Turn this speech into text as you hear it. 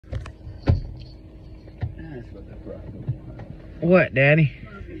That's what the problem was. What, Daddy?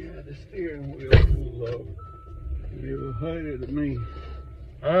 Yeah, the steering wheel too low. You were harder than me.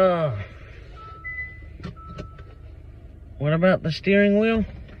 Oh. What about the steering wheel?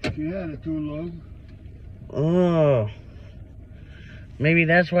 She had it too low. Oh. Maybe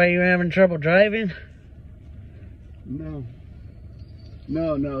that's why you're having trouble driving? No.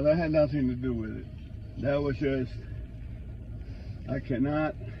 No, that had nothing to do with it. That was just, I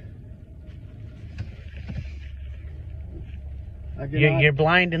cannot. You're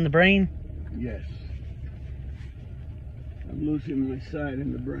blind in the brain? Yes. I'm losing my sight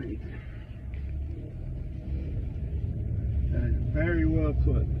in the brain. That is very well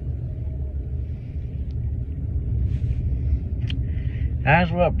put. That's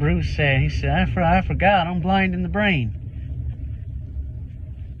what Bruce said. He said, I forgot, I'm blind in the brain.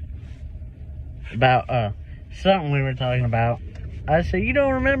 About something we were talking about. I said, you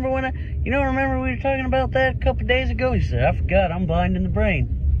don't remember we were talking about that a couple days ago? He said, I forgot, I'm blind in the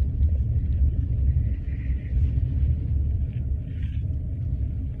brain.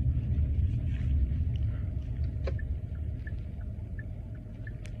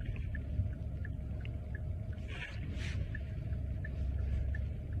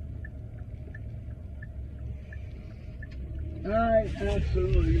 I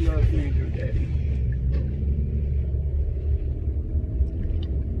absolutely love Major Daddy.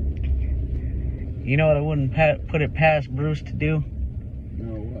 You know what I wouldn't put it past Bruce to do?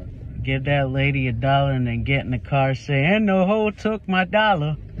 No, what? Give that lady $1 and then get in the car saying, and the hoe took my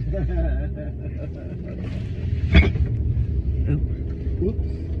 $1.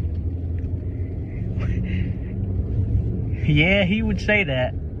 Whoops. Yeah, he would say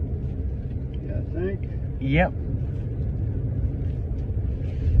that. Yeah, I think. Yep.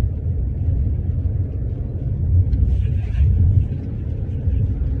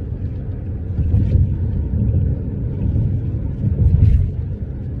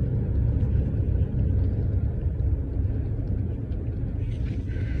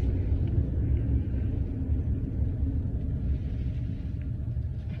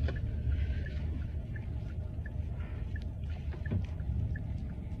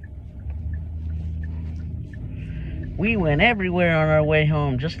 We went everywhere on our way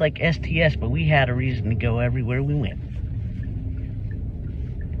home, just like STS, but we had a reason to go everywhere we went.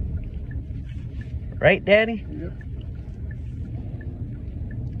 Right, Daddy? Yep.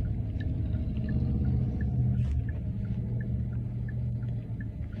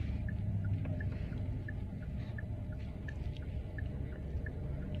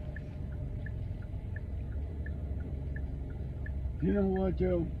 You know what,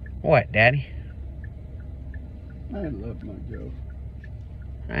 Joe? What, Daddy? I love my Joe.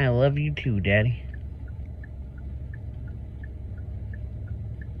 I love you too, Daddy.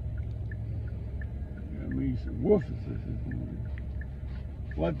 Got me some woofers this morning.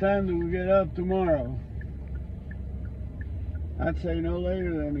 What time do we get up tomorrow? I'd say no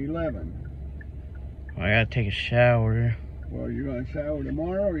later than 11. I gotta take a shower. Well, you gonna shower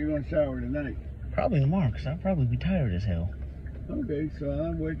tomorrow or you gonna shower tonight? Probably tomorrow, because I'll probably be tired as hell. Okay, so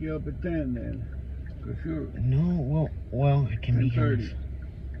I'll wake you up at 10 then. For sure. No, well, it can be kind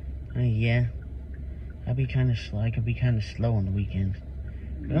 10:30. yeah. I could be kind of slow on the weekends.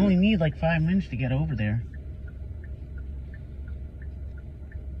 I Yeah. only need like 5 minutes to get over there.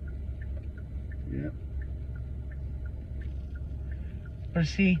 Yep. But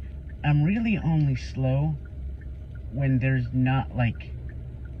see, I'm really only slow when there's not like,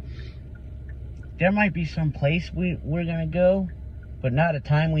 there might be some place we're gonna go, but not a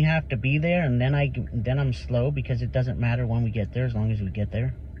time we have to be there, and then I'm slow because it doesn't matter when we get there as long as we get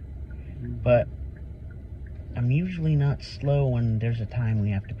there. Mm-hmm. But I'm usually not slow when there's a time we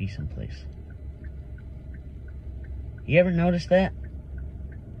have to be someplace. You ever notice that?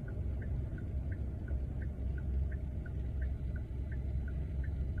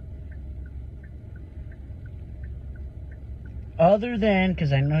 Other than,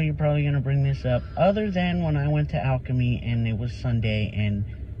 because I know you're probably going to bring this up, other than when I went to Alchemy and it was Sunday and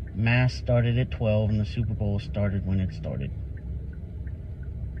Mass started at 12 and the Super Bowl started when it started.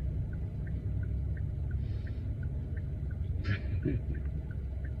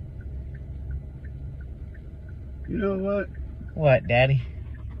 You know what? What, Daddy?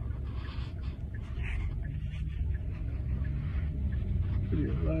 We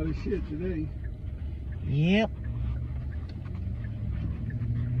did a lot of shit today. Yep.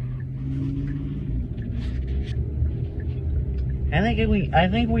 I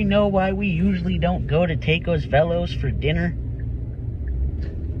think we know why we usually don't go to Taco's Velos for dinner.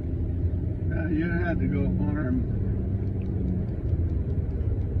 You had to go armed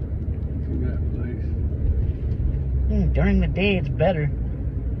to that place. during the day, it's better.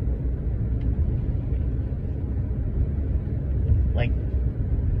 Like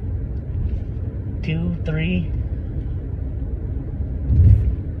 2, 3.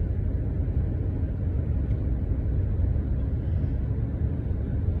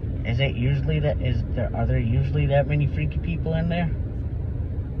 Is it usually that? Are there usually that many freaky people in there?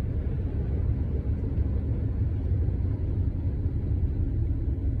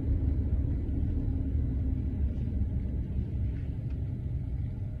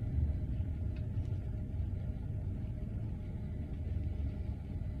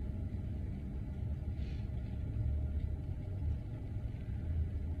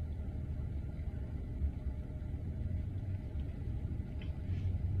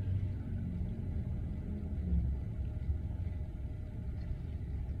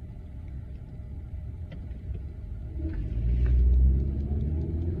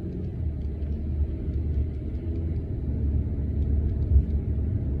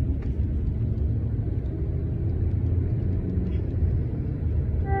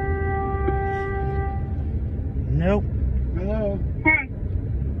 Nope. Hello? Hey,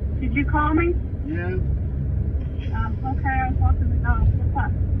 did you call me? Yeah? Okay, I was walking the dog. What's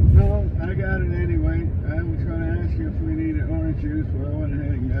up? No, I got it anyway. I was going to ask you if we needed orange juice, but I went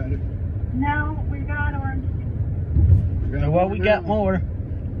ahead and got it. No, we got orange juice. Well, we got more.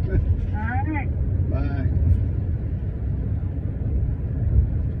 Alright. Bye.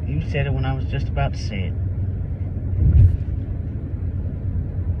 You said it when I was just about to say it.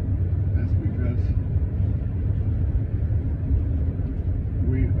 That's because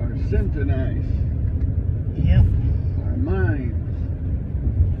we are synchronized. Yep. Our minds.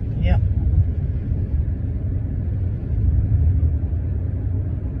 Yep.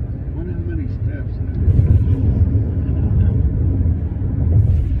 I wonder how many steps I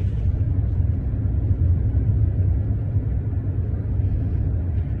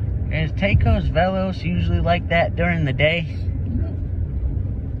Is Tecos Velos usually like that during the day? No.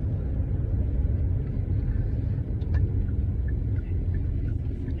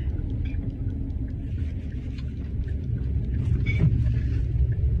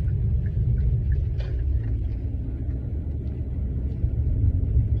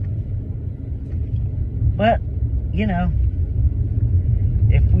 But, you know,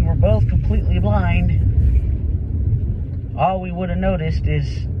 if we were both completely blind, all we would have noticed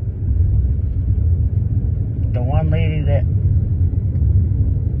is the one lady that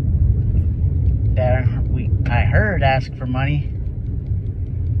I heard ask for money.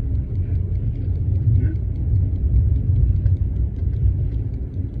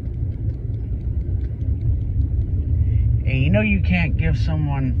 And you know you can't give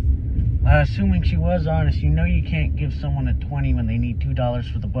someone, assuming she was honest, you know you can't give someone a 20 when they need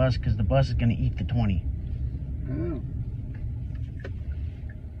 $2 for the bus, because the bus is going to eat the 20. Oh.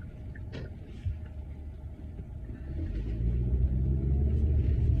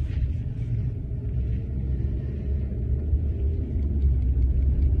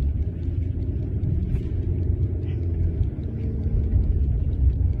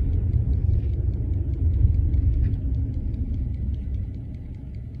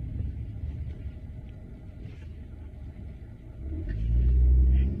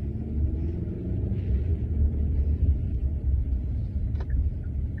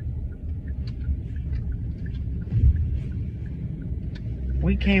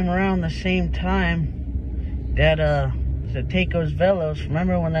 We came around the same time that the Tecos Velos.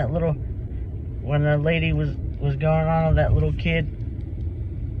 Remember when the lady was going on with that little kid?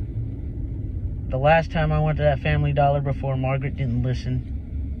 The last time I went to that Family Dollar before Margaret didn't listen.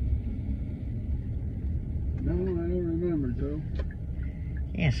 No, I don't remember, Joe.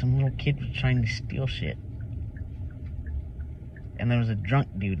 Yeah, some little kid was trying to steal shit. And there was a drunk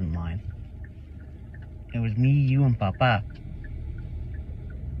dude in line. It was me, you, and Papa.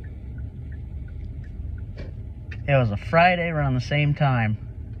 It was a Friday around the same time.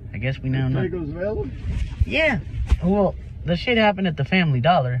 I guess we now know. Tecos Velos? Yeah. Well, the shit happened at the Family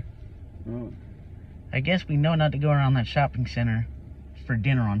Dollar. Oh. I guess we know not to go around that shopping center for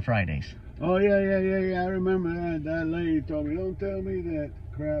dinner on Fridays. Oh, yeah. I remember that. That lady told me, don't tell me that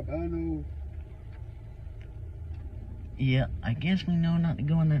crap. I know. Yeah, I guess we know not to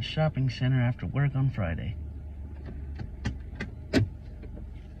go in that shopping center after work on Friday.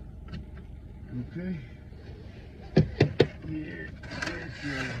 Okay. Yeah.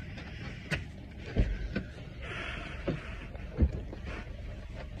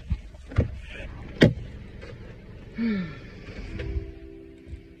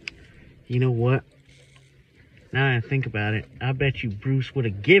 You know what? Now that I think about it, I bet you Bruce would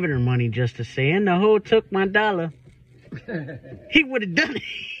have given her money just to say, and the hoe took my dollar. He would have done it.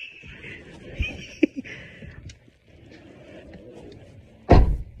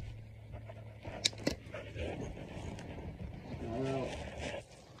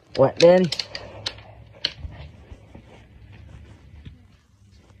 What, Daddy?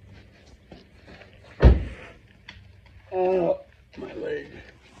 Oh, my leg.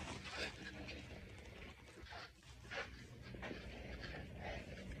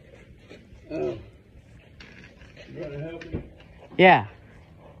 Oh. You gonna help me? Yeah.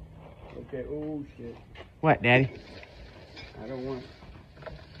 Okay, oh shit. What, Daddy? I don't want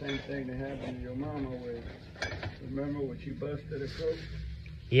the same thing to happen to your mama with. Remember when she busted a coat?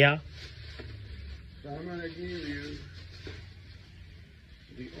 Yeah. So I'm gonna give you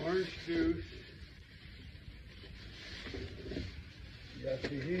the orange juice, the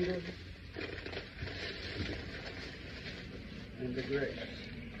fajita, and the grapes.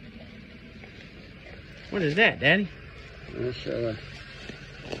 What is that, Daddy? You're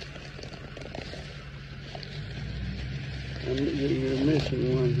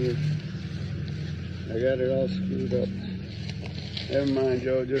missing one here. I got it all screwed up. Never mind,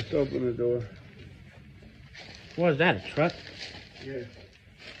 Joe. Just open the door. What is that, a truck? Yeah.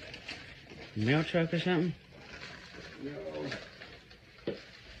 Mail truck or something? No.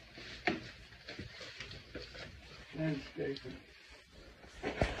 Landscaping.